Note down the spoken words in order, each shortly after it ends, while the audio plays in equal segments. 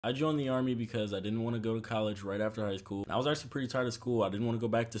I joined the Army because I didn't want to go to college right after high school. I was actually pretty tired of school. I didn't want to go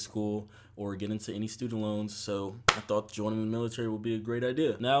back to school or get into any student loans, so I thought joining the military would be a great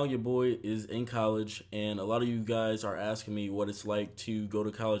idea. Now your boy is in college, and a lot of you guys are asking me what it's like to go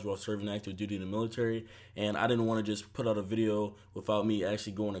to college while serving active duty in the military, and I didn't want to just put out a video without me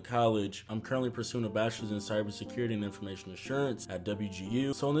actually going to college. I'm currently pursuing a bachelor's in cybersecurity and information assurance at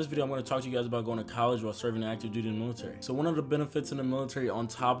WGU. So in this video, I'm going to talk to you guys about going to college while serving active duty in the military. So one of the benefits in the military on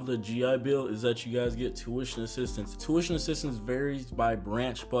top of the GI Bill is that you guys get tuition assistance. Tuition assistance varies by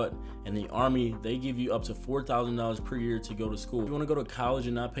branch, but in the Army, they give you up to $4,000 per year to go to school. If you want to go to college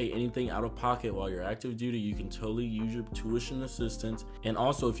and not pay anything out of pocket while you're active duty, you can totally use your tuition assistance. And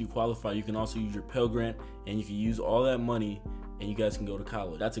also, if you qualify, you can also use your Pell Grant, and you can use all that money and you guys can go to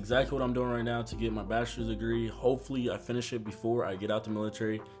college. That's exactly what I'm doing right now to get my bachelor's degree. Hopefully I finish it before I get out the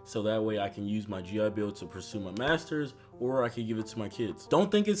military, so that way I can use my GI Bill to pursue my master's, or I can give it to my kids. Don't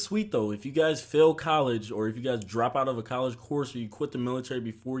think it's sweet though. If you guys fail college, or if you guys drop out of a college course, or you quit the military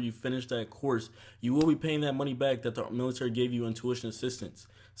before you finish that course, you will be paying that money back that the military gave you in tuition assistance.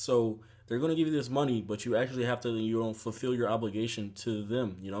 So they're going to give you this money, but you actually have to, fulfill your obligation to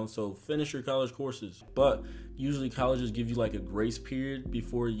them, so finish your college courses. But usually colleges give you like a grace period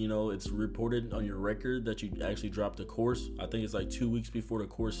before, it's reported on your record that you actually dropped a course. I think it's like 2 weeks before the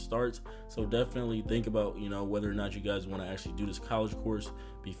course starts. So definitely think about, whether or not you guys want to actually do this college course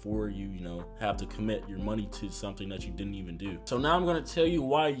before you, have to commit your money to something that you didn't even do. So now I'm going to tell you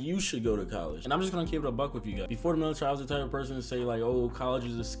why you should go to college. And I'm just going to keep it a buck with you guys. Before the military, I was the type of person to say like, oh, college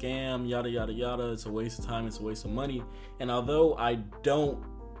is a scam, yada, yada, yada. It's a waste of time. It's a waste of money. And although I don't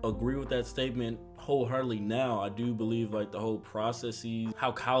agree with that statement wholeheartedly now, I do believe like the whole processes,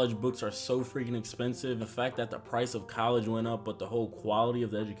 how college books are so freaking expensive, the fact that the price of college went up but the whole quality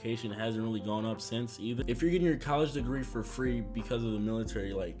of the education hasn't really gone up since either. If you're getting your college degree for free because of the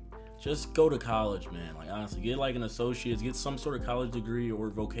military, like, just go to college, man. Like, honestly, get like an associate's, get some sort of college degree or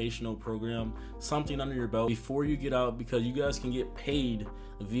vocational program, something under your belt before you get out, because you guys can get paid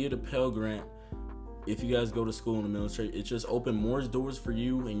via the Pell Grant. If you guys go to school in the military, it just opens more doors for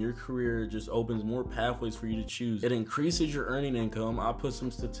you, and your career just opens more pathways for you to choose. It increases your earning income. I'll put some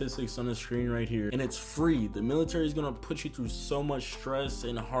statistics on the screen right here, and it's free. The military is going to put you through so much stress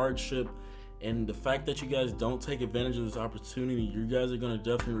and hardship, and the fact that you guys don't take advantage of this opportunity, you guys are going to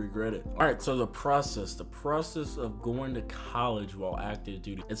definitely regret it. All right, so the process of going to college while active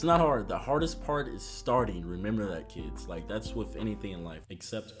duty, it's not hard. The hardest part is starting. Remember that, kids. Like, that's with anything in life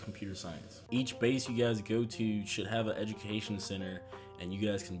except computer science. Each base you guys go to should have an education center, and you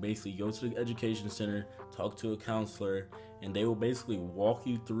guys can basically go to the education center, talk to a counselor, and they will basically walk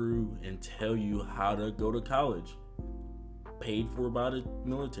you through and tell you how to go to college, paid for by the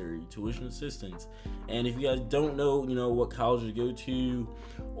military, tuition assistance. And if you guys don't know, what college to go to,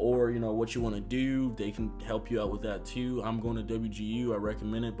 or what you want to do, they can help you out with that too. I'm going to WGU, I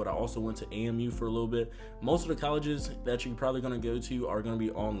recommend it, but I also went to AMU for a little bit. Most of the colleges that you're probably going to go to are going to be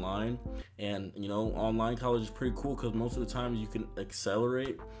online, and online college is pretty cool because most of the time you can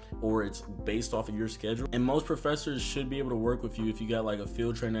accelerate, or it's based off of your schedule, and most professors should be able to work with you if you got like a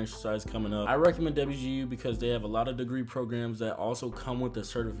field training exercise coming up. I recommend WGU because they have a lot of degree programs that also come with the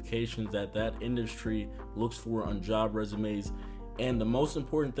certifications that industry looks for on job resumes. And the most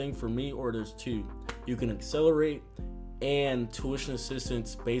important thing for me, or there's two, you can accelerate, and tuition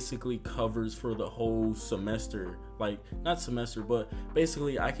assistance basically covers for the whole semester. Like, not semester, but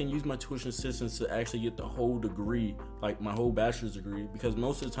basically I can use my tuition assistance to actually get the whole degree, like my whole bachelor's degree, because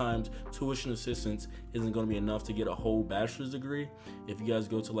most of the times tuition assistance isn't going to be enough to get a whole bachelor's degree. If you guys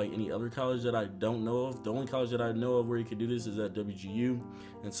go to like any other college that I don't know of, the only college that I know of where you can do this is at WGU.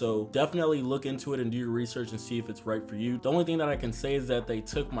 And so definitely look into it and do your research and see if it's right for you. The only thing that I can say is that they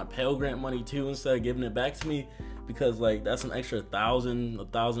took my Pell Grant money too instead of giving it back to me, because like that's an extra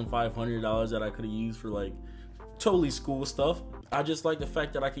 $1,500 that I could have used for like totally school stuff. I just like the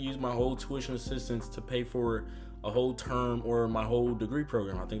fact that I could use my whole tuition assistance to pay for a whole term or my whole degree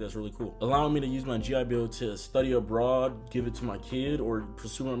program. I think that's really cool. Allowing me to use my GI Bill to study abroad, give it to my kid, or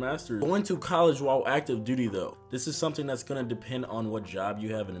pursue my master's. Going to college while active duty though, this is something that's going to depend on what job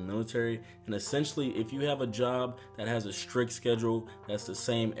you have in the military. And essentially, if you have a job that has a strict schedule that's the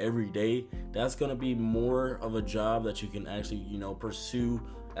same every day, that's going to be more of a job that you can actually, pursue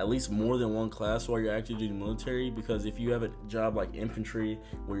at least more than one class while you're active duty military. Because if you have a job like infantry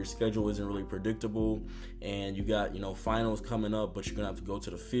where your schedule isn't really predictable, and you got finals coming up, but you're gonna have to go to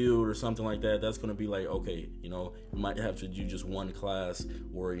the field or something like that, that's gonna be like, okay, you might have to do just one class,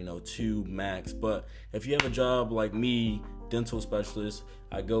 or two max. But if you have a job like me, dental specialist,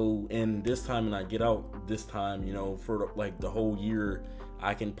 I go in this time and I get out this time, for like the whole year.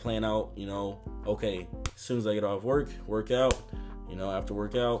 I can plan out, you know, okay, as soon as I get off work out, you know, after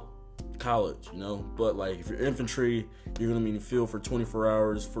workout, college, you know. But like if you're infantry, you're gonna be in the field for 24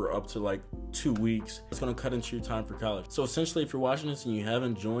 hours for up to like 2 weeks. It's gonna cut into your time for college. So essentially, if you're watching this and you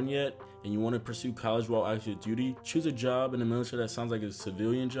haven't joined yet and you want to pursue college while active duty, choose a job in the military that sounds like a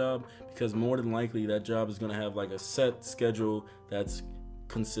civilian job, because more than likely that job is gonna have like a set schedule that's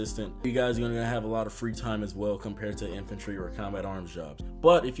consistent. You guys are gonna have a lot of free time as well compared to infantry or combat arms jobs.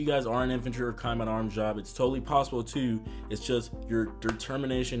 But if you guys are an infantry or combat arms job, it's totally possible too. It's just your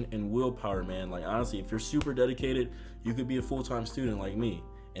determination and willpower, man. Like honestly, if you're super dedicated, you could be a full-time student like me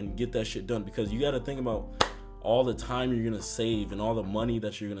and get that shit done, because you got to think about all the time you're gonna save and all the money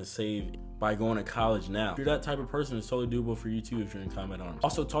that you're gonna save by going to college now. If you're that type of person, it's totally doable for you too if you're in combat arms.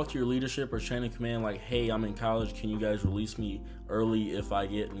 Also, talk to your leadership or chain of command like, hey, I'm in college, can you guys release me early if I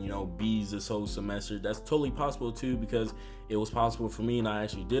get, you know, B's this whole semester? That's totally possible too, because it was possible for me and I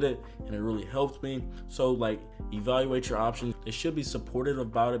actually did it and it really helped me. So like, evaluate your options. They should be supportive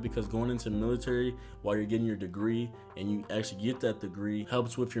about it, because going into the military while you're getting your degree and you actually get that degree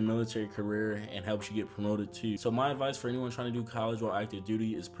helps with your military career and helps you get promoted too. So my advice for anyone trying to do college while active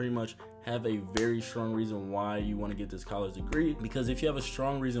duty is pretty much have a very strong reason why you want to get this college degree, because if you have a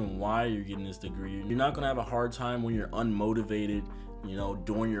strong reason why you're getting this degree, you're not going to have a hard time when you're unmotivated, you know,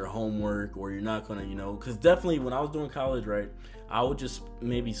 doing your homework, or you're not going to, you know, because definitely when I was doing college, right, I would just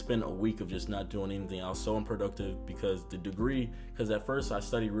maybe spend a week of just not doing anything. I was so unproductive because the degree, because at first I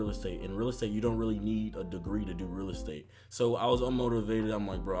studied real estate. In real estate, you don't really need a degree to do real estate. So I was unmotivated. I'm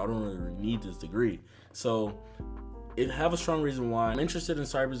like, bro, I don't really need this degree. So have a strong reason why. I'm interested in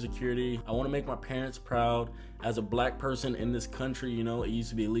cybersecurity. I want to make my parents proud. As a black person in this country, you know, it used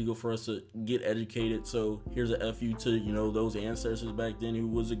to be illegal for us to get educated. So here's a FU to, you know, those ancestors back then who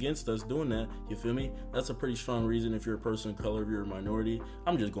was against us doing that. You feel me? That's a pretty strong reason if you're a person of color, if you're a minority.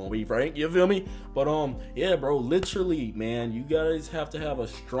 I'm just gonna be frank, you feel me? But yeah, bro, literally, man, you guys have to have a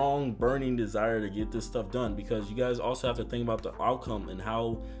strong burning desire to get this stuff done, because you guys also have to think about the outcome and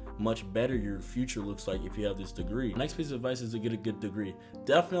how much better your future looks like if you have this degree. Next piece of advice is to get a good degree.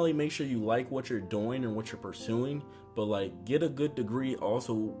 Definitely make sure you like what you're doing and what you're pursuing, but like get a good degree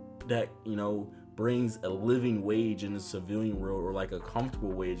also that, you know, brings a living wage in the civilian world, or like a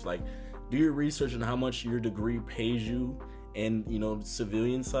comfortable wage. Like do your research on how much your degree pays you and, you know,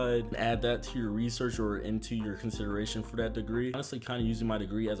 civilian side, add that to your research or into your consideration for that degree. Honestly, kind of using my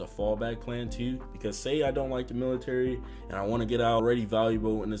degree as a fallback plan too, because say I don't like the military and I want to get out, already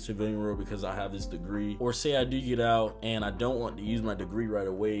valuable in the civilian world because I have this degree, or say I do get out and I don't want to use my degree right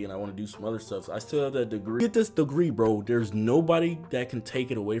away and I want to do some other stuff, so I still have that degree. Get this degree, bro. There's nobody that can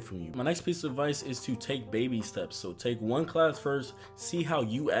take it away from you. My next piece of advice is to take baby steps. So take one class first, see how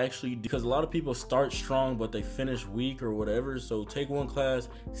you actually do, because a lot of people start strong but they finish weak or whatever. So take one class,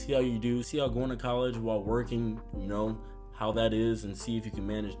 see how you do, see how going to college while working, you know, how that is, and see if you can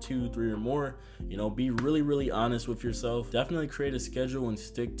manage 2, 3 or more. You know, be really honest with yourself. Definitely create a schedule and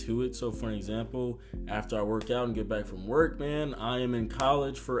stick to it. So for an example, after I work out and get back from work, man, I am in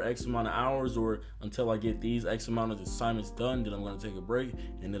college for X amount of hours, or until I get these X amount of assignments done, then I'm going to take a break,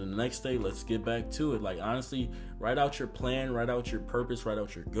 and then the next day let's get back to it. Like honestly, write out your plan, write out your purpose, write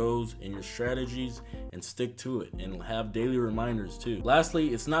out your goals and your strategies, and stick to it, and have daily reminders too.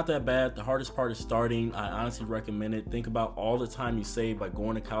 Lastly, it's not that bad. The hardest part is starting. I honestly recommend it. Think about all the time you save by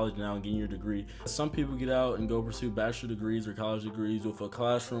going to college now and getting your degree. Some people get out and go pursue bachelor degrees or college degrees with a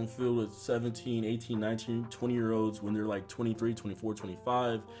classroom filled with 17, 18, 19, 20-year-olds when they're like 23, 24,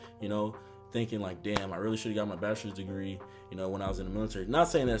 25, you know, thinking like, damn, I really should have got my bachelor's degree, you know, when I was in the military. Not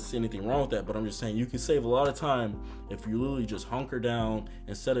saying there's anything wrong with that, but I'm just saying you can save a lot of time if you literally just hunker down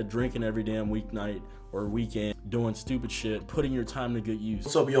instead of drinking every damn weeknight or weekend, doing stupid shit, putting your time to good use.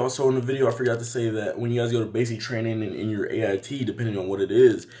 What's up, y'all? So in the video, I forgot to say that when you guys go to basic training and in your AIT, depending on what it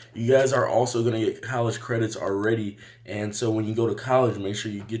is, you guys are also gonna get college credits already. And so when you go to college, make sure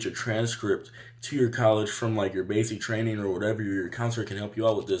you get your transcript to your college from like your basic training or whatever. Your counselor can help you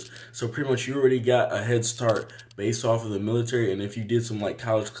out with this. So pretty much you already got a head start based off of the military. And if you did some like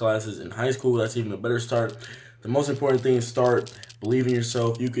college classes in high school, that's even a better start. The most important thing is start. Believe in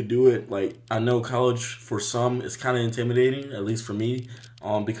yourself. You could do it. Like, I know college for some is kind of intimidating, at least for me,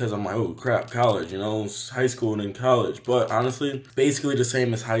 because I'm like, oh crap, college, you know, it's high school and then college. But honestly, basically the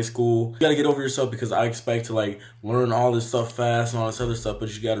same as high school. You gotta get over yourself, because I expect to like learn all this stuff fast and all this other stuff, but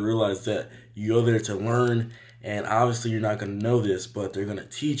you gotta realize that you go there to learn And obviously you're not going to know this, but they're going to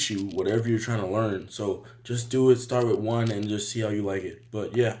teach you whatever you're trying to learn. So just do it, start with one, and just see how you like it.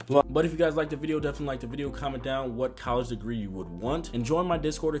 But yeah. But if you guys liked the video, definitely like the video, comment down what college degree you would want, and join my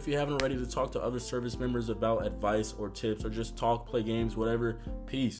Discord if you haven't already to talk to other service members about advice or tips, or just talk, play games, whatever. Peace.